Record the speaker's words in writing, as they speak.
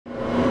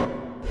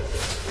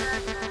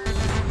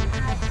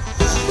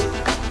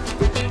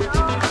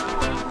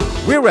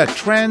We're at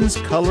Trends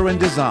Color and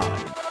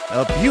Design,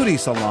 a beauty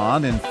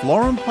salon in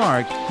Florham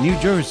Park, New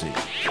Jersey.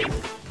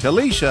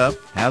 Talisha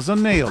has a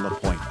nail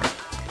appointment.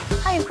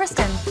 Hi, I'm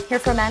Kristen. Here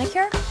for a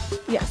manicure?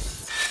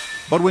 Yes.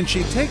 But when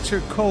she takes her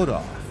coat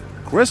off,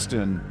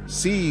 Kristen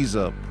sees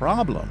a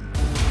problem.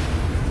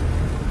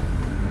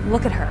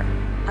 Look at her.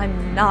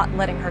 I'm not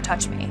letting her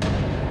touch me.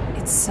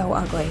 It's so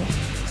ugly.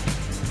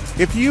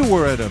 If you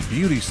were at a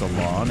beauty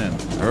salon and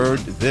heard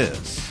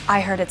this, I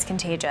heard it's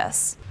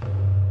contagious.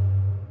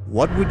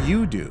 what would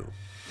you do?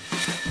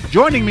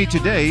 Joining me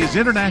today is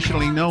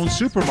internationally known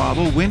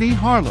supermodel Winnie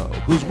Harlow,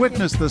 who's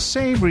witnessed the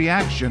same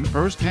reaction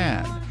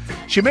firsthand.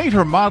 She made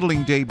her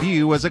modeling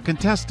debut as a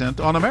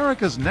contestant on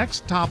America's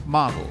Next Top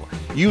Model,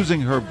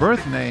 using her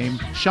birth name,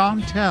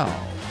 Chantel.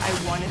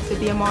 I wanted to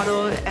be a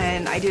model,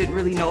 and I didn't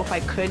really know if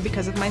I could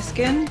because of my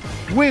skin.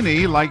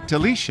 Winnie, like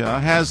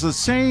Talisha, has the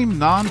same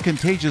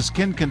non-contagious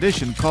skin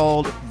condition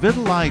called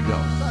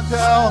vitiligo.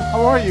 Chantel,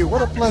 how are you?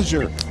 What a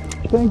pleasure.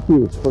 Thank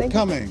you for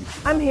coming.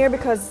 I'm here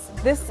because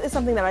this is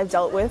something that I've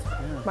dealt with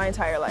my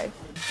entire life.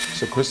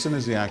 So Kristen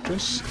is the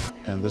actress,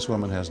 and this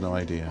woman has no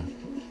idea.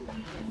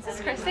 This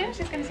is Kristen.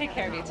 She's going to take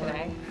care of you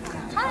today.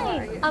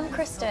 Hi, I'm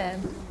Kristen.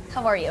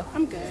 How are you?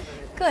 I'm good.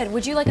 Good.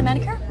 Would you like a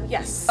manicure?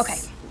 Yes. Okay.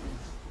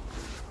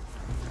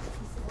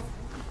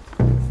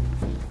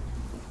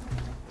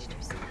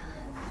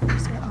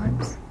 Your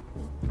arms.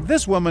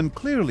 This woman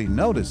clearly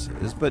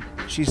notices, but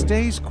she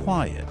stays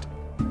quiet.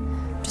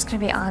 I'm just gonna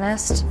be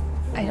honest.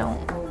 I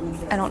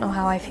don't know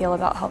how I feel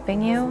about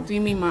helping you. Do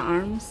you mean my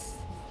arms?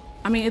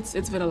 I mean, it's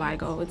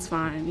vitiligo. It's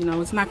fine. You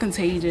know, it's not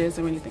contagious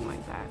or anything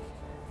like that.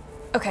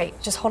 Okay,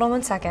 just hold on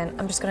one second.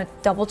 I'm just gonna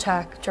double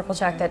check, triple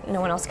check that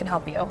no one else can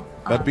help you.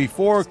 But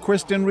before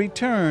Kristen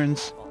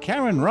returns,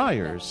 Karen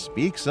Ryers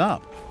speaks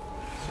up.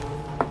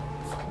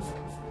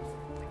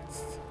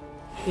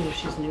 You know,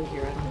 she's new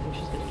here. I don't think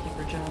she's going to keep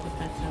her job if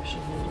that's how she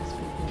handles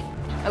people.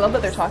 I love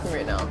that they're talking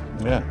right now.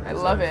 Yeah. I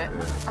love it.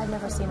 I've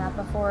never seen that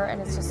before, and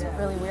it's just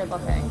really weird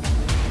looking.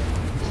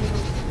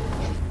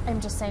 I'm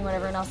just saying what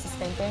everyone else is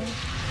thinking.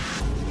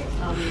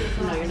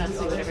 You know, you're not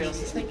saying what everyone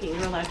else is thinking.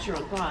 You're allowed your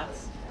own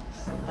thoughts,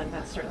 but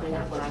that's certainly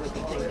not what I would be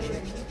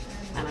thinking.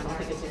 And I don't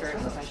think it's a very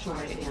professional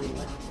way to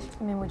handle it.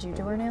 I mean, would you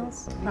do her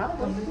nails?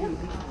 Probably, yeah.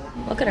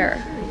 Look at her.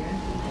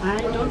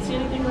 I don't see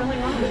anything really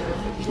wrong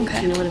with her.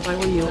 Okay. You know what, if I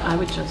were you, I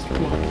would just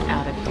walk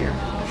out of here.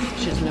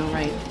 She has no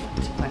right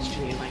to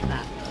question you like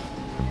that.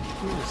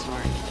 I'm really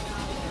sorry.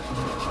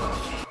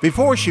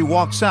 Before she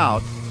walks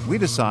out, we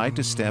decide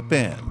to step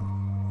in.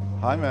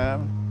 Hi,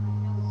 ma'am.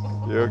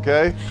 You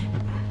okay?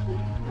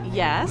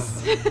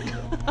 Yes.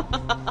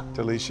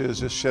 Talisha is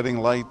just shedding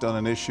light on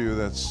an issue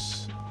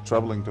that's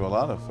troubling to a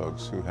lot of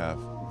folks who have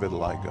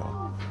vitiligo.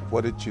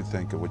 What did you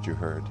think of what you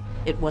heard?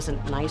 It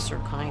wasn't nice or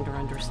kind or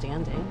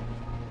understanding.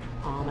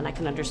 And I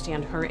can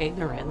understand her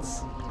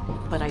ignorance,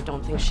 but I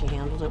don't think she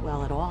handled it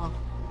well at all.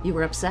 You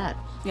were upset.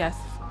 Yes,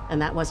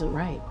 And that wasn't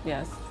right.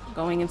 yes.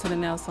 Going into the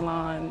nail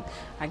salon,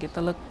 I get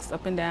the looks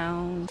up and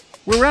down.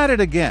 We're at it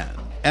again,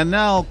 and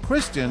now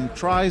Kristen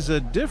tries a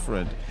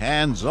different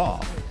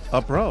hands-off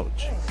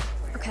approach.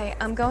 Okay,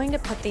 I'm going to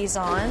put these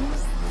on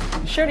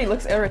Shirley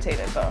looks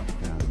irritated though.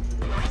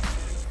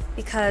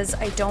 because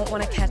I don't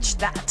want to catch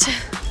that.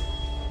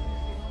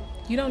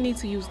 You don't need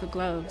to use the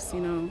gloves, you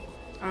know.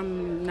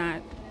 I'm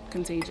not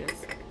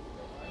contagious.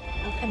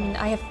 I mean,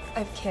 I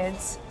have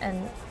kids,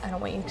 and I don't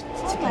want you to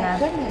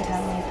kind of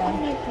contaminate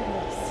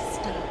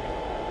them.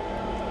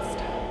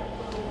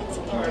 It's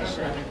a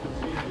condition.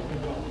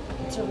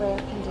 It's a rare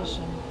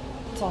condition.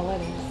 That's all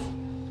it is.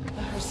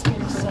 But her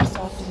skin is so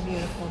soft and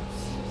beautiful.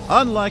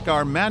 Unlike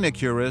our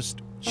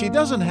manicurist, she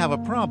doesn't have a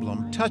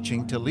problem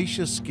touching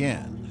Talisha's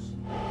skin.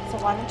 So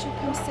why don't you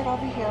come sit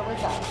over here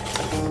with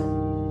us?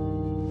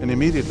 And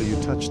immediately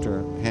you touched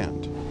her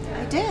hand.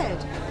 I did.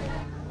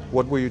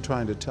 What were you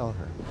trying to tell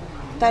her?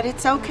 That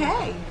it's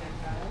okay.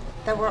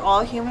 That we're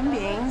all human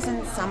beings,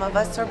 and some of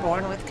us are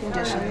born with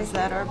conditions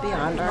that are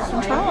beyond our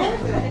control.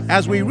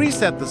 As we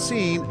reset the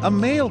scene, a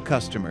male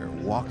customer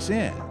walks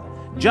in.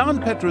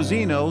 John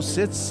Petrosino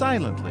sits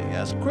silently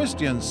as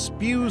Kristen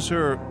spews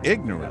her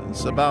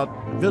ignorance about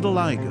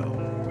vitiligo.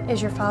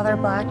 Is your father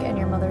black and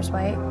your mother's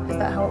white? Is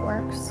that how it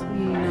works?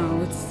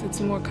 No, it's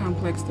more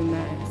complex than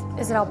that.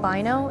 Is it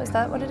albino? Is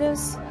that what it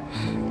is?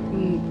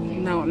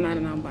 No, I'm not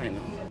an albino.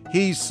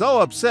 He's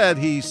so upset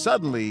he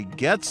suddenly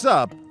gets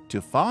up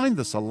to find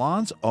the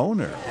salon's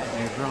owner.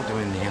 New girl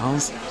doing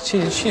nails.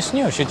 She's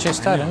new. She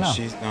just started now.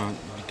 She's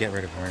get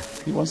rid of her.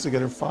 He wants to get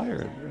her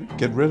fired.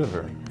 Get rid of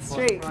her.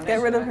 Straight,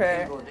 get rid of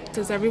her.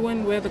 Does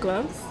everyone wear the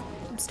gloves?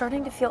 I'm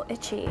starting to feel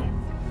itchy.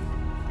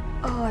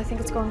 Oh, I think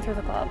it's going through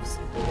the gloves.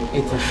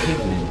 It's a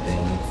pigment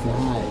thing. It's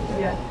not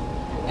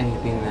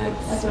anything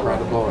that's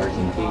spreadable or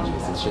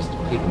contagious. It's just a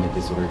pigment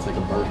disorder. It's like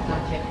a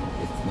birthmark.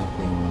 It's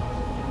nothing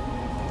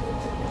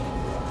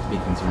to be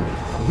concerned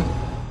with.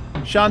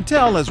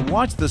 Chantel has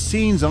watched the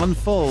scenes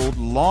unfold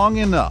long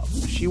enough.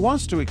 She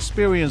wants to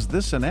experience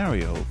this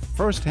scenario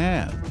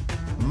firsthand.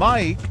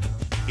 Mic,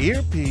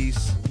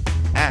 earpiece,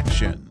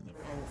 action.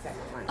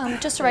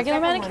 Just a regular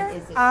manicure?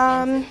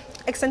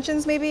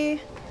 Extensions maybe?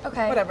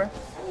 Okay. Whatever.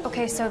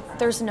 Okay, so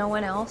there's no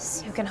one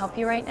else who can help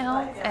you right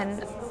now,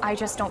 and I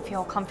just don't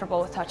feel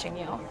comfortable with touching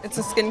you. It's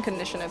a skin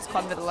condition. It's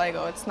called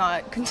vitiligo. It's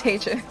not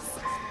contagious.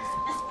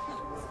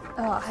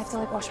 Oh, I have to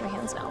like wash my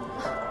hands now.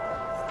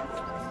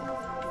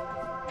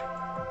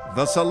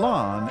 The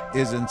salon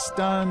is in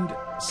stunned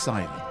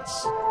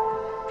silence.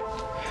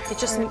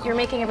 You're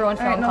making everyone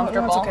feel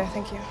uncomfortable. No, it's okay.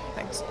 Thank you.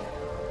 Thanks.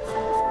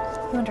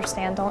 You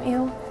understand, don't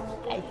you?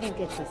 I think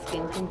it's a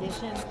skin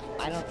condition.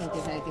 I don't think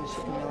there's anything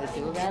she can really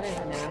do about it,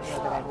 and I don't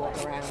know that I'd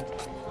walk around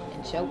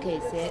and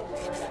showcase it,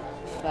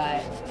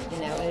 but, you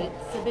know,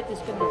 it's a bit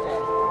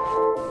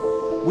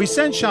discriminatory. We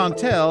sent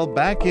Chantel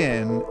back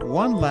in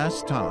one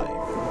last time.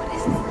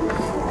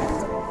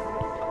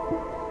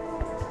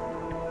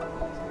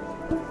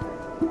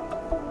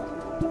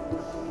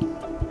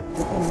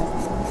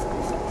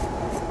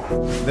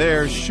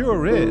 There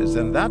sure is,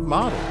 and that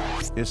model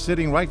is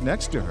sitting right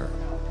next to her.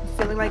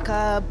 Feeling like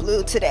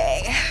blue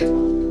today.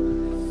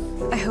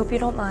 I hope you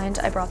don't mind.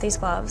 I brought these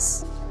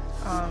gloves.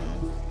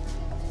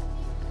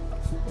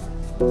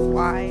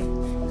 Why?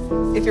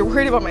 If you're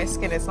worried about my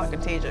skin, it's not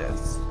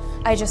contagious.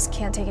 I just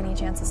can't take any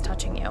chances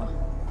touching you.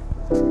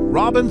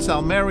 Robin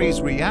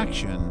Salmeri's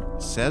reaction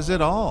says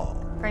it all.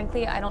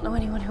 Frankly, I don't know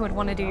anyone who would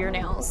want to do your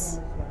nails.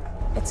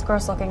 It's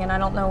gross looking, and I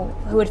don't know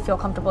who would feel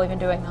comfortable even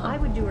doing that. I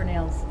would do her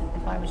nails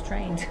if I was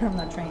trained. I'm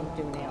not trained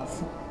to do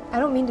nails. I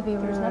don't mean to be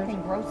rude. There's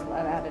nothing gross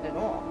about it at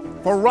all.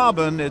 For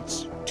Robin,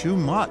 it's too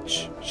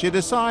much. She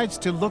decides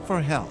to look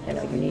for help. You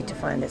know, you need to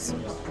find this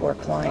poor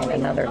client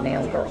another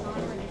nail girl.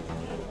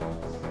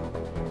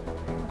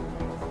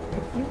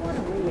 If you want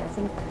to leave, I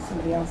think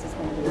somebody else is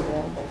going to be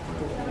available to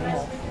do the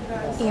nails.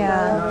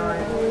 Yeah.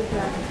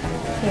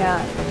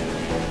 Yeah.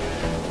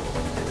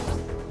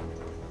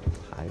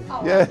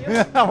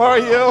 Yeah, how are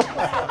you?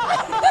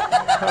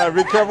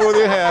 Be careful with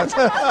your hands.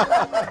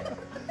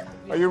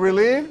 Are you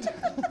relieved?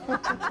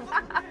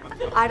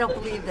 I don't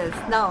believe this.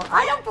 No,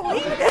 I don't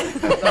believe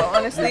this. No,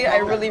 honestly, I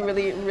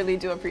really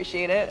do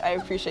appreciate it. I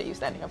appreciate you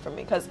standing up for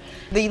me, because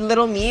the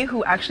little me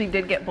who actually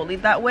did get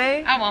bullied that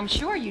way, Oh, I'm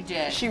sure you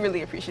did. she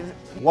really appreciates it.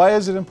 Why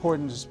is it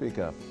important to speak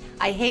up?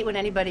 I hate when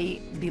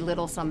anybody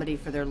belittles somebody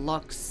for their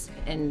looks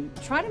and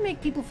try to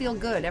make people feel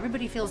good.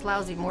 Everybody feels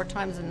lousy more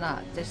times than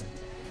not. Just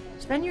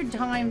spend your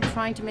time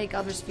trying to make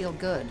others feel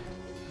good.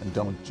 And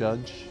don't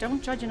judge?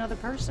 Don't judge another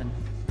person.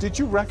 Did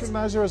you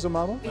recognize her as a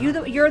model?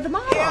 You're the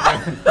model.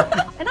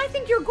 And I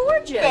think you're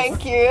gorgeous.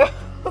 Thank you.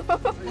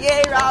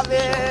 Yay,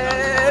 Robin!